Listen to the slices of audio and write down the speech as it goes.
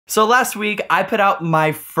So last week, I put out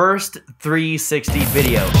my first 360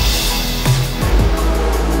 video.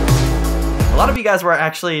 A lot of you guys were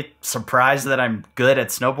actually surprised that I'm good at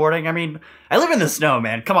snowboarding. I mean, I live in the snow,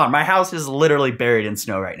 man. Come on, my house is literally buried in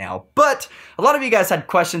snow right now. But a lot of you guys had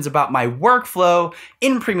questions about my workflow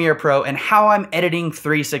in Premiere Pro and how I'm editing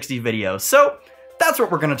 360 videos. So that's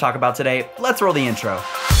what we're gonna talk about today. Let's roll the intro.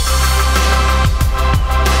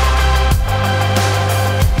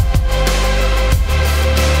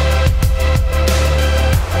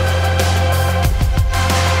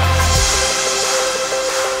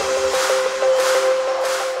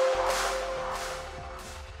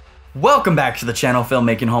 Welcome back to the channel,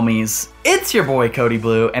 Filmmaking Homies. It's your boy, Cody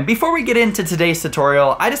Blue, and before we get into today's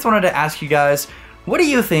tutorial, I just wanted to ask you guys, what do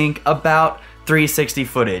you think about 360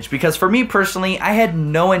 footage? Because for me personally, I had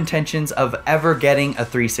no intentions of ever getting a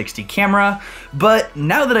 360 camera, but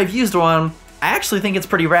now that I've used one, I actually think it's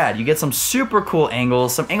pretty rad. You get some super cool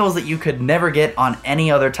angles, some angles that you could never get on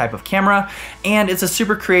any other type of camera, and it's a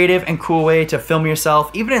super creative and cool way to film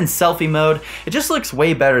yourself. Even in selfie mode, it just looks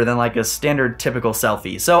way better than like a standard typical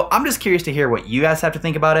selfie. So I'm just curious to hear what you guys have to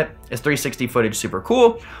think about it. Is 360 footage super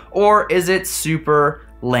cool, or is it super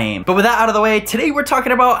lame? But with that out of the way, today we're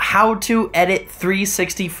talking about how to edit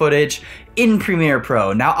 360 footage in Premiere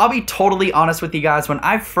Pro. Now, I'll be totally honest with you guys, when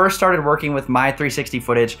I first started working with my 360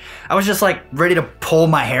 footage, I was just like ready to pull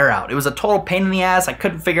my hair out. It was a total pain in the ass. I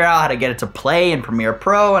couldn't figure out how to get it to play in Premiere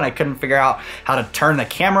Pro, and I couldn't figure out how to turn the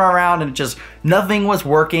camera around, and just nothing was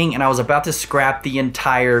working, and I was about to scrap the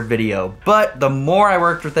entire video. But the more I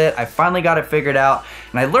worked with it, I finally got it figured out,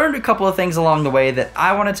 and I learned a couple of things along the way that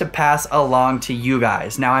I wanted to pass along to you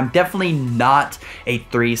guys. Now, I'm definitely not a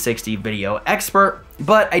 360 video expert,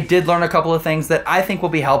 but I did learn a couple of things that I think will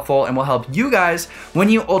be helpful and will help you guys when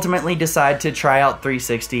you ultimately decide to try out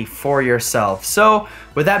 360 for yourself. So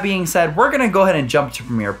with that being said, we're gonna go ahead and jump to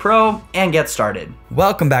Premiere Pro and get started.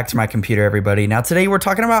 Welcome back to my computer, everybody. Now today we're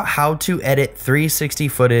talking about how to edit 360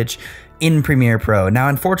 footage in Premiere Pro. Now,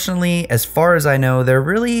 unfortunately, as far as I know, there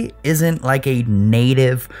really isn't like a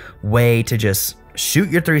native way to just shoot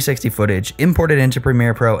your 360 footage, import it into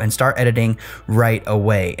Premiere Pro, and start editing right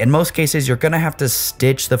away. In most cases, you're gonna have to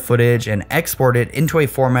stitch the footage and export it into a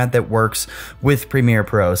format that works with Premiere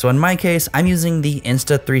Pro. So in my case, I'm using the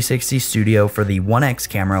Insta360 Studio for the 1X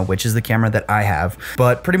camera, which is the camera that I have.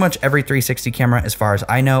 But pretty much every 360 camera, as far as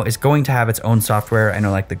I know, is going to have its own software. I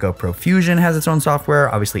know like the GoPro Fusion has its own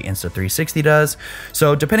software, obviously Insta360 does.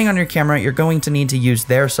 So depending on your camera, you're going to need to use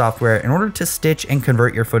their software in order to stitch and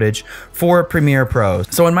convert your footage for Premiere Pro.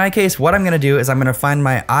 So in my case, what I'm gonna do is I'm gonna find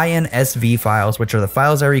my INSV files, which are the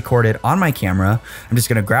files I recorded on my camera. I'm just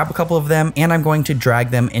gonna grab a couple of them and I'm going to drag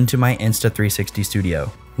them into my Insta360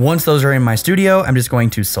 Studio. Once those are in my studio, I'm just going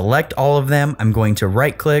to select all of them. I'm going to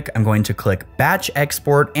right click, I'm going to click batch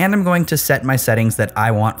export, and I'm going to set my settings that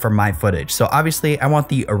I want for my footage. So obviously I want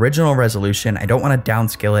the original resolution. I don't want to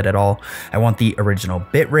downscale it at all. I want the original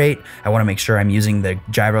bitrate. I want to make sure I'm using the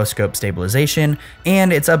gyroscope stabilization,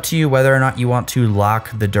 and it's up to you whether or not you want to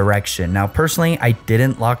lock the direction. Now personally, I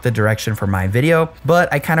didn't lock the direction for my video,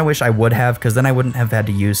 but I kind of wish I would have, because then I wouldn't have had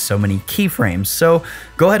to use so many keyframes. So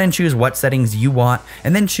go ahead and choose what settings you want,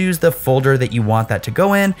 and then choose the folder that you want that to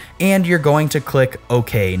go in, and you're going to click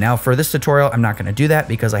OK. Now for this tutorial, I'm not going to do that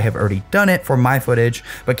because I have already done it for my footage,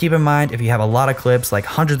 but keep in mind, if you have a lot of clips, like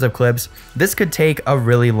hundreds of clips, this could take a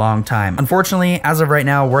really long time. Unfortunately, as of right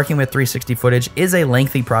now, working with 360 footage is a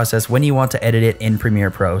lengthy process when you want to edit it in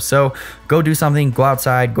Premiere Pro. So go do something, go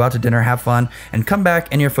outside, go out to dinner, have fun, and come back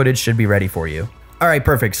and your footage should be ready for you. All right,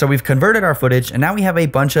 perfect. So we've converted our footage, and now we have a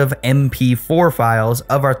bunch of MP4 files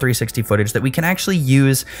of our 360 footage that we can actually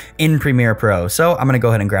use in Premiere Pro. So I'm gonna go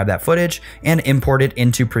ahead and grab that footage and import it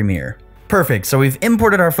into Premiere. Perfect, so we've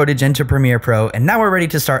imported our footage into Premiere Pro, and now we're ready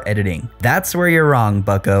to start editing. That's where you're wrong,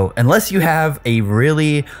 bucko. Unless you have a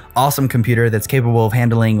really awesome computer that's capable of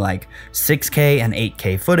handling like 6K and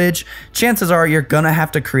 8K footage, chances are you're gonna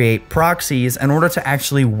have to create proxies in order to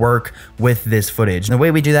actually work with this footage. And the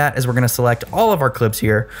way we do that is we're gonna select all of our clips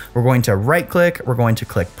here. We're going to right click, we're going to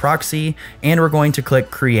click proxy, and we're going to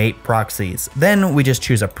click create proxies. Then we just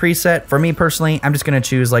choose a preset. For me personally, I'm just gonna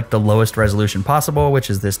choose like the lowest resolution possible, which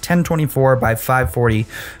is this 1024 by 540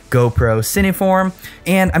 GoPro Cineform,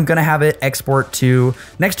 and I'm gonna have it export to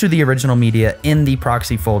next to the original media in the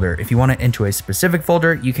proxy folder. folder. If you want it into a specific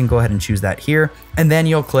folder, you can go ahead and choose that here, and then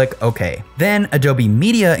you'll click OK. Then Adobe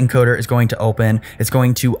Media Encoder is going to open. It's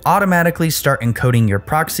going to automatically start encoding your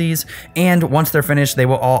proxies, and once they're finished, they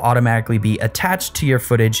will all automatically be attached to your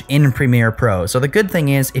footage in Premiere Pro. So the good thing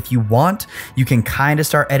is, if you want, you can kind of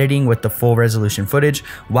start editing with the full resolution footage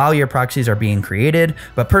while your proxies are being created,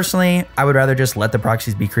 but personally, I would rather just let the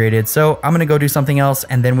proxies be created. So I'm gonna go do something else,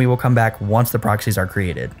 and then we will come back once the proxies are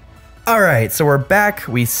created. Alright, so we're back.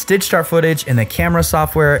 We stitched our footage in the camera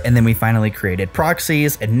software, and then we finally created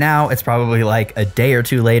proxies, and now it's probably like a day or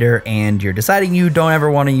two later and you're deciding you don't ever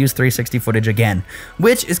want to use 360 footage again,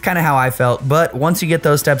 which is kind of how I felt. But once you get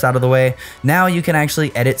those steps out of the way, now you can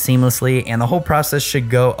actually edit seamlessly, and the whole process should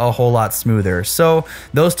go a whole lot smoother. So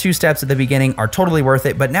those 2 steps at the beginning are totally worth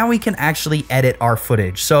it, but now we can actually edit our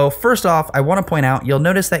footage. So first off, I want to point out, you'll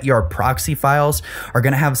notice that your proxy files are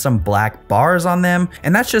going to have some black bars on them,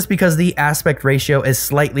 and that's just because the aspect ratio is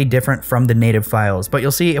slightly different from the native files. But you'll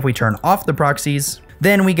see if we turn off the proxies,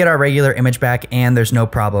 then we get our regular image back and there's no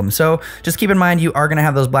problem. So just keep in mind, you are gonna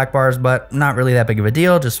have those black bars, but not really that big of a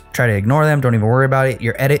deal. Just try to ignore them, don't even worry about it.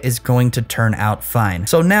 Your edit is going to turn out fine.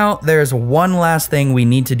 So now there's one last thing we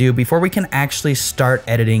need to do before we can actually start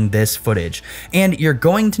editing this footage. And you're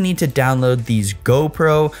going to need to download these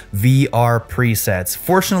GoPro Vr Presets.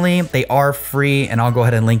 Fortunately, they are free, and I'll go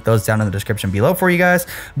ahead and link those down in the description below for you guys.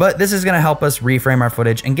 But this is gonna help us reframe our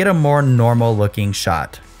footage and get a more normal looking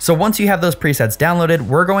shot. So once you have those presets downloaded,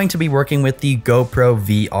 we're going to be working with the GoPro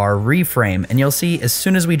Vr Reframe, and you'll see as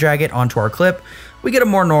soon as we drag it onto our clip, we get a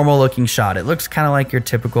more normal looking shot. It looks kind of like your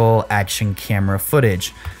typical action camera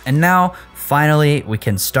footage. And now, finally, we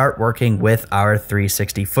can start working with our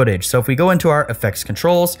 360 footage. So if we go into our effects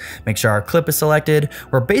controls, make sure our clip is selected,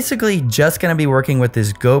 we're basically just gonna be working with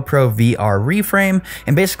this GoPro Vr Reframe,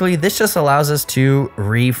 and basically this just allows us to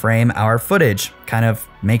reframe our footage. Kind of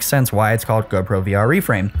makes sense why it's called GoPro Vr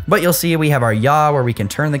Reframe. But you'll see we have our yaw where we can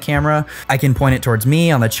turn the camera. I can point it towards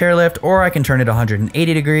me on the chairlift, or I can turn it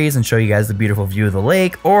 180 degrees and show you guys the beautiful view of the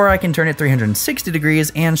lake, or I can turn it 360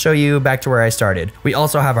 degrees and show you back to where I started. We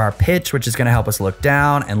also have our pitch, which is gonna help us look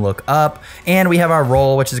down and look up, and we have our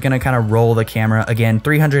roll, which is gonna kind of roll the camera, again,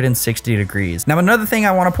 360 degrees. Now, another thing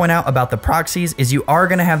I wanna point out about the proxies is you are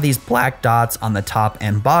gonna have these black dots on the top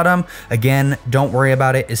and bottom. Again, don't worry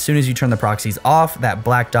about it. As soon as you turn the proxies off, that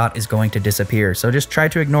black dot is going to disappear. So just try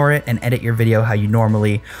to ignore it and edit your video how you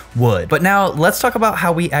normally would. But now let's talk about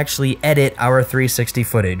how we actually edit our 360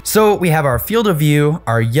 footage. So we have our field of view,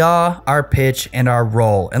 our yaw, our pitch, and our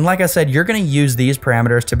roll. And like I said, you're gonna use these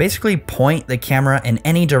parameters to basically point the camera in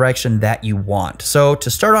any direction that you want. So to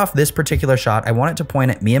start off this particular shot, I want it to point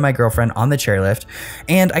at me and my girlfriend on the chairlift.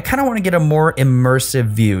 And I kind of want to get a more immersive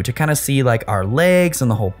view to kind of see like our legs and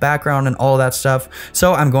the whole background and all that stuff.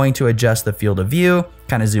 So I'm going to adjust the field of view,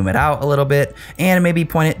 kind of zoom it out a little bit, and maybe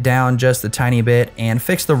point it down just a tiny bit and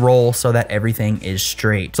fix the roll so that everything is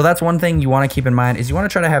straight. So that's one thing you want to keep in mind, is you want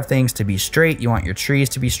to try to have things to be straight. You want your trees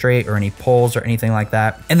to be straight, or any poles or anything like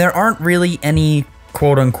that. And there aren't really any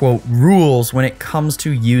quote unquote rules when it comes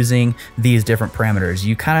to using these different parameters.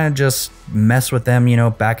 You kind of just mess with them, you know,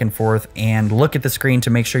 back and forth, and look at the screen to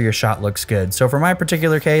make sure your shot looks good. So for my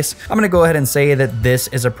particular case, I'm gonna go ahead and say that this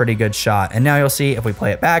is a pretty good shot. And now you'll see if we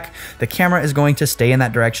play it back, the camera is going to stay in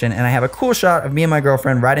that direction, and I have a cool shot of me and my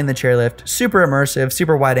girlfriend riding the chairlift, super immersive,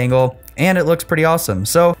 super wide angle, and it looks pretty awesome.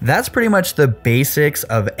 So that's pretty much the basics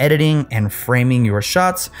of editing and framing your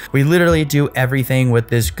shots. We literally do everything with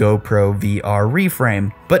this GoPro Vr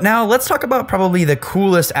Reframe. But now let's talk about probably the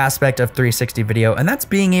coolest aspect of 360 video, and that's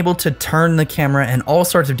being able to turn the camera in all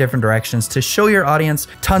sorts of different directions to show your audience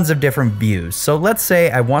tons of different views. So let's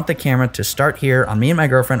say I want the camera to start here on me and my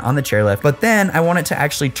girlfriend on the chairlift, but then I want it to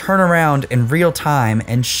actually turn around in real time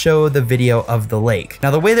and show the video of the lake.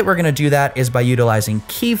 Now the way that we're gonna do that is by utilizing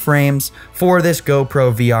keyframes for this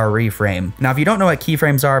GoPro Vr Reframe. Now if you don't know what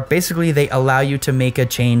keyframes are, basically they allow you to make a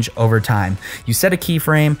change over time. You set a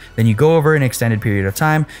keyframe, then you go over an extended period of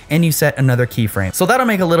time, and you set another keyframe. So that'll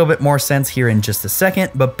make a little bit more sense here in just a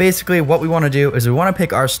second, but basically what we wanna do is we wanna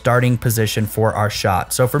pick our starting position for our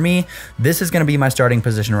shot. So for me, this is gonna be my starting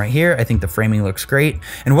position right here. I think the framing looks great.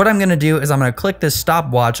 And what I'm gonna do is I'm gonna click this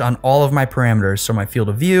stopwatch on all of my parameters. So my field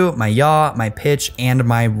of view, my yaw, my pitch, and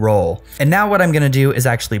my roll. And now what I'm gonna do is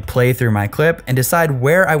actually play through my clip and decide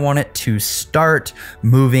where I want it to start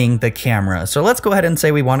moving the camera. So let's go ahead and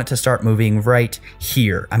say we want it to start moving right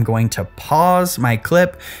here. I'm going to pause my clip,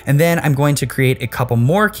 clip, and then I'm going to create a couple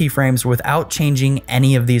more keyframes without changing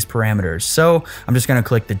any of these parameters. So I'm just gonna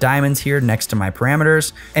click the diamonds here next to my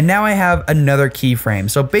parameters, and now I have another keyframe.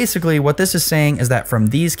 So basically what this is saying is that from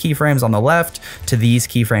these keyframes on the left to these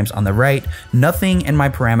keyframes on the right, nothing in my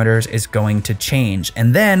parameters is going to change.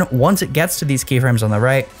 And then once it gets to these keyframes on the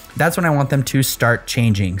right, that's when I want them to start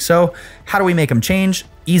changing. So how do we make them change?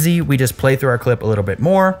 Easy, we just play through our clip a little bit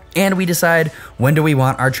more and we decide when do we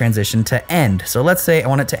want our transition to end. So let's say I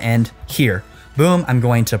want it to end here. Boom, I'm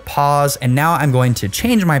going to pause, and now I'm going to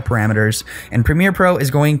change my parameters, and Premiere Pro is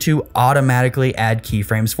going to automatically add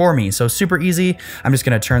keyframes for me. So super easy. I'm just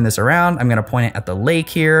gonna turn this around. I'm gonna point it at the lake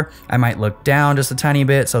here. I might look down just a tiny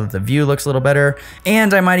bit so that the view looks a little better,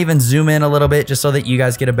 and I might even zoom in a little bit just so that you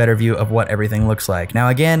guys get a better view of what everything looks like. Now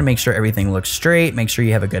again, make sure everything looks straight, make sure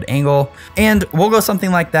you have a good angle, and we'll go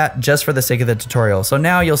something like that just for the sake of the tutorial. So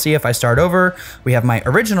now you'll see if I start over, we have my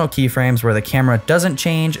original keyframes where the camera doesn't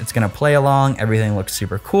change, it's gonna play along, everything looks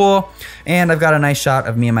super cool, and I've got a nice shot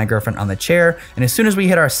of me and my girlfriend on the chair, and as soon as we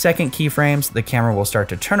hit our second keyframes, the camera will start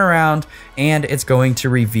to turn around and it's going to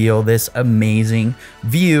reveal this amazing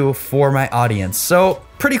view for my audience. So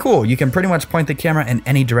pretty cool. You can pretty much point the camera in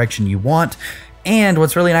any direction you want. And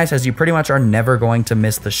what's really nice is you pretty much are never going to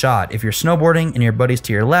miss the shot. If you're snowboarding and your buddy's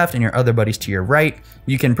to your left and your other buddy's to your right,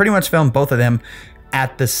 you can pretty much film both of them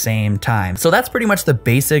at the same time. So that's pretty much the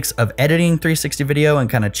basics of editing 360 video and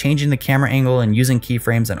kind of changing the camera angle and using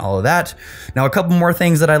keyframes and all of that. Now, a couple more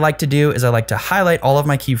things that I like to do is I like to highlight all of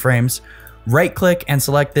my keyframes, right click and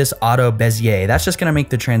select this auto Bezier. That's just gonna make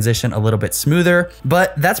the transition a little bit smoother,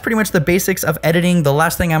 but that's pretty much the basics of editing. The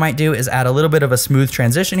last thing I might do is add a little bit of a smooth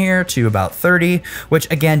transition here to about 30, which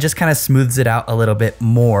again, just kind of smooths it out a little bit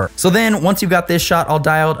more. So then once you've got this shot all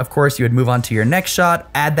dialed, of course, you would move on to your next shot,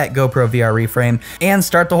 add that GoPro VR reframe, and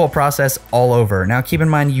start the whole process all over. Now, keep in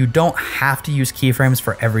mind, you don't have to use keyframes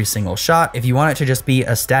for every single shot. If you want it to just be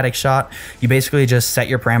a static shot, you basically just set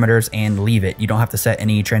your parameters and leave it. You don't have to set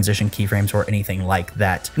any transition keyframes or anything like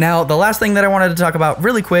that. Now, the last thing that I wanted to talk about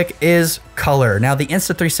really quick is color. Now, the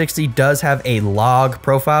Insta360 does have a log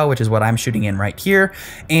profile, which is what I'm shooting in right here.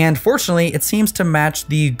 And fortunately, it seems to match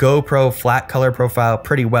the GoPro flat color profile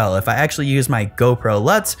pretty well. If I actually use my GoPro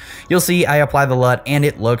LUTS, you'll see I apply the LUT and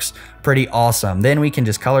it looks pretty awesome. Then we can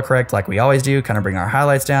just color correct like we always do, kind of bring our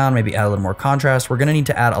highlights down, maybe add a little more contrast. We're gonna need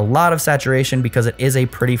to add a lot of saturation because it is a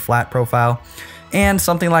pretty flat profile. And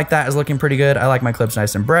something like that is looking pretty good. I like my clips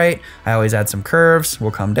nice and bright. I always add some curves.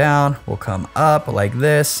 We'll come down, we'll come up like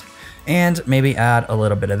this, and maybe add a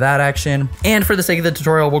little bit of that action. And for the sake of the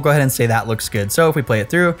tutorial, we'll go ahead and say that looks good. So if we play it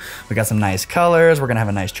through, we got some nice colors, we're gonna have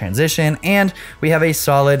a nice transition, and we have a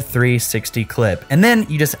solid 360 clip. And then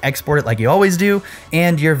you just export it like you always do,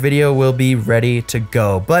 and your video will be ready to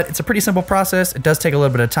go. But it's a pretty simple process. It does take a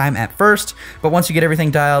little bit of time at first, but once you get everything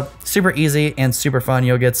dialed, super easy and super fun,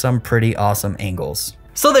 you'll get some pretty awesome angles.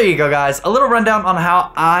 So there you go, guys. A little rundown on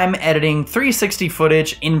how I'm editing 360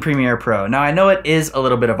 footage in Premiere Pro. Now, I know it is a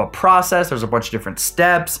little bit of a process. There's a bunch of different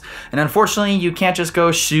steps, and unfortunately, you can't just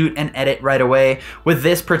go shoot and edit right away with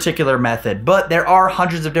this particular method, but there are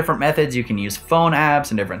hundreds of different methods. You can use phone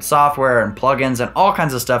apps and different software and plugins and all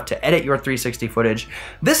kinds of stuff to edit your 360 footage.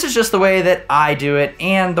 This is just the way that I do it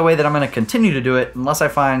and the way that I'm gonna continue to do it unless I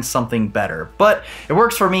find something better. But it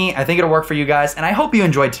works for me. I think it'll work for you guys, and I hope you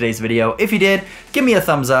enjoyed today's video. If you did, give me a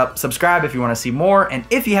thumbs up, subscribe if you want to see more, and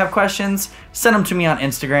if you have questions, send them to me on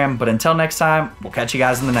Instagram. But until next time, we'll catch you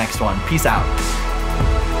guys in the next one. Peace out.